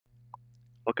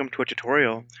Welcome to a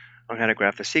tutorial on how to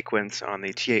graph a sequence on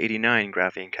the TI-89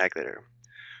 graphing calculator.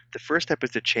 The first step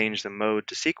is to change the mode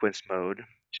to sequence mode.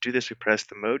 To do this, we press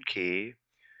the mode key.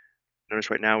 Notice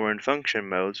right now we're in function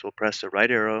mode, so we'll press the right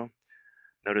arrow.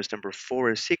 Notice number 4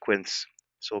 is sequence,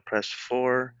 so we'll press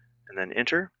 4 and then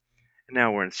enter. And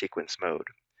now we're in sequence mode.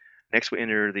 Next, we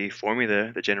enter the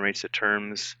formula that generates the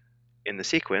terms in the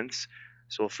sequence.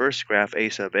 So we'll first graph a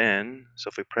sub n. So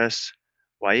if we press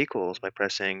y equals by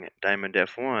pressing diamond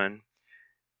F1,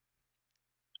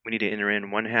 we need to enter in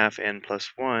 1/2 n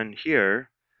plus 1 here.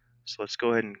 So let's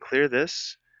go ahead and clear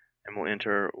this, and we'll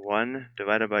enter 1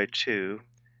 divided by 2.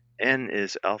 N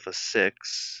is alpha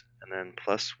 6, and then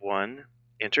plus 1.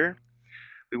 Enter.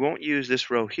 We won't use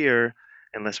this row here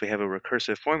unless we have a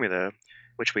recursive formula,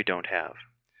 which we don't have.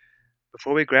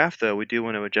 Before we graph, though, we do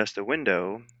want to adjust the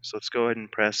window. So let's go ahead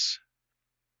and press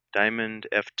diamond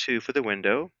F2 for the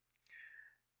window.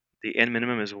 The n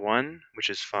minimum is 1,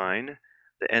 which is fine.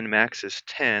 The n max is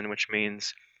 10, which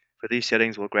means for these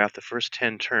settings we'll graph the first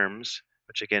 10 terms,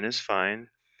 which again is fine.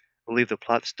 We'll leave the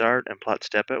plot start and plot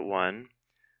step at 1.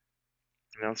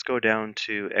 Now let's go down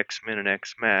to x min and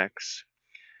x max.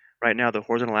 Right now the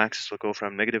horizontal axis will go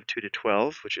from -2 to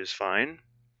 12, which is fine.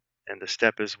 And the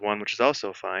step is 1, which is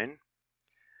also fine.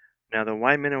 Now the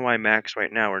y min and y max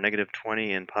right now are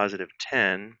 -20 and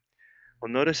 +10.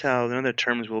 Well, notice how none of the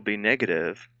terms will be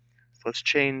negative. So let's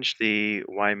change the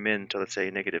y min to, let's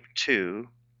say,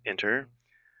 -2. Enter.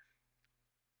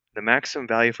 The maximum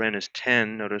value for n is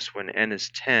 10. Notice when n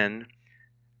is 10,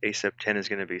 a sub 10 is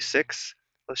going to be 6.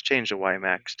 Let's change the y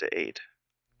max to 8.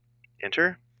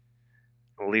 Enter.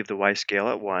 We'll leave the y scale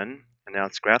at 1. And now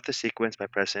let's graph the sequence by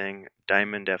pressing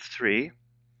diamond F3.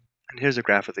 And here's a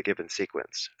graph of the given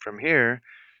sequence. From here,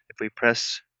 if we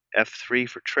press F3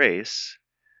 for trace,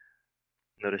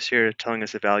 notice here telling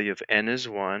us the value of n is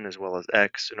 1 as well as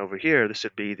x. And over here, this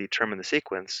would be the term in the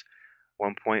sequence.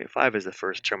 1.5 is the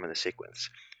first term in the sequence.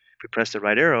 If we press the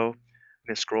right arrow, we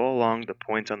can scroll along the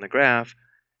points on the graph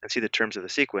and see the terms of the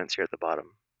sequence here at the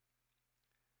bottom.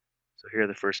 So here are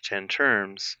the first 10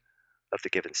 terms of the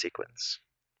given sequence.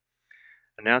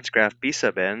 And now let's graph b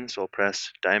sub n, so we'll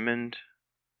press diamond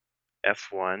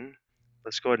F1.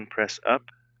 Let's go ahead and press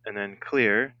up and then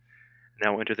clear.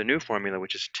 Now we'll enter the new formula,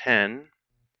 which is 10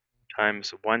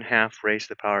 times 1/2 raised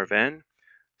to the power of n.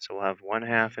 So we'll have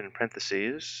 1/2 in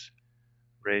parentheses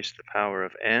raised to the power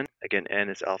of n. Again, n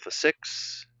is alpha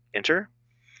 6. Enter.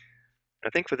 I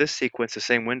think for this sequence, the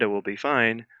same window will be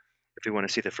fine if we want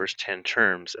to see the first 10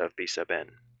 terms of b sub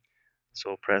n. So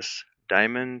we'll press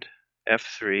diamond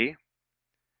F3. If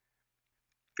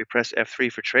we press F3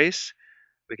 for trace,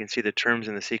 we can see the terms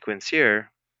in the sequence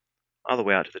here all the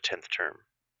way out to the 10th term.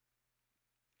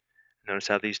 Notice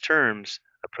how these terms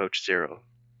approach 0.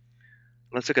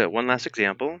 Let's look at one last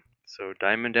example. So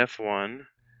diamond F1,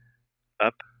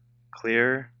 up,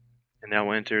 clear, and now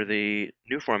we'll enter the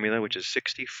new formula, which is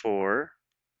 64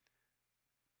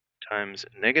 times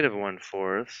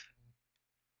 -1/4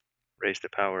 raised to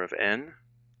the power of n.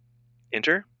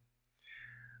 Enter.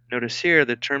 Notice here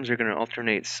the terms are going to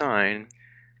alternate sign,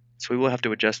 so we will have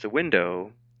to adjust the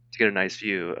window to get a nice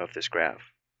view of this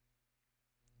graph.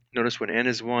 Notice when n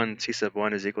is 1, c sub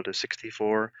 1 is equal to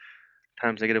 64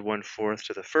 times -1/4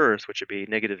 to the first, which would be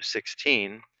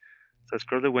 -16. So let's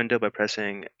grow the window by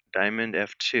pressing diamond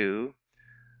F2.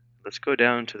 Let's go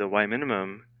down to the y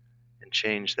minimum and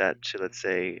change that to, let's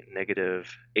say,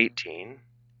 -18.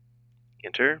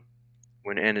 Enter.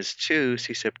 When n is 2,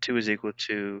 c sub 2 is equal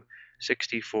to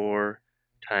 64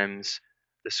 times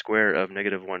the square of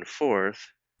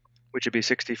 -1/4, which would be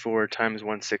 64 times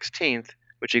 1/16,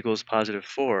 which equals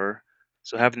 +4.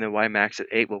 So having the y max at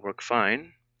 8 will work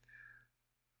fine.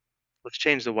 Let's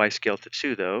change the y scale to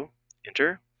 2, though.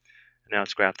 Enter. Now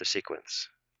let's graph the sequence.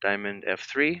 Diamond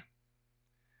F3.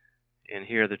 And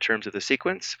here are the terms of the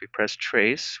sequence. We press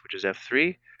trace, which is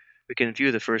F3. We can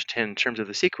view the first 10 terms of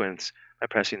the sequence by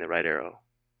pressing the right arrow.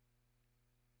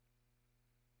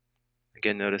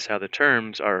 Again, notice how the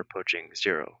terms are approaching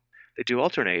 0. They do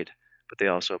alternate, but they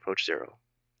also approach 0.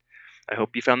 I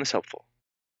hope you found this helpful.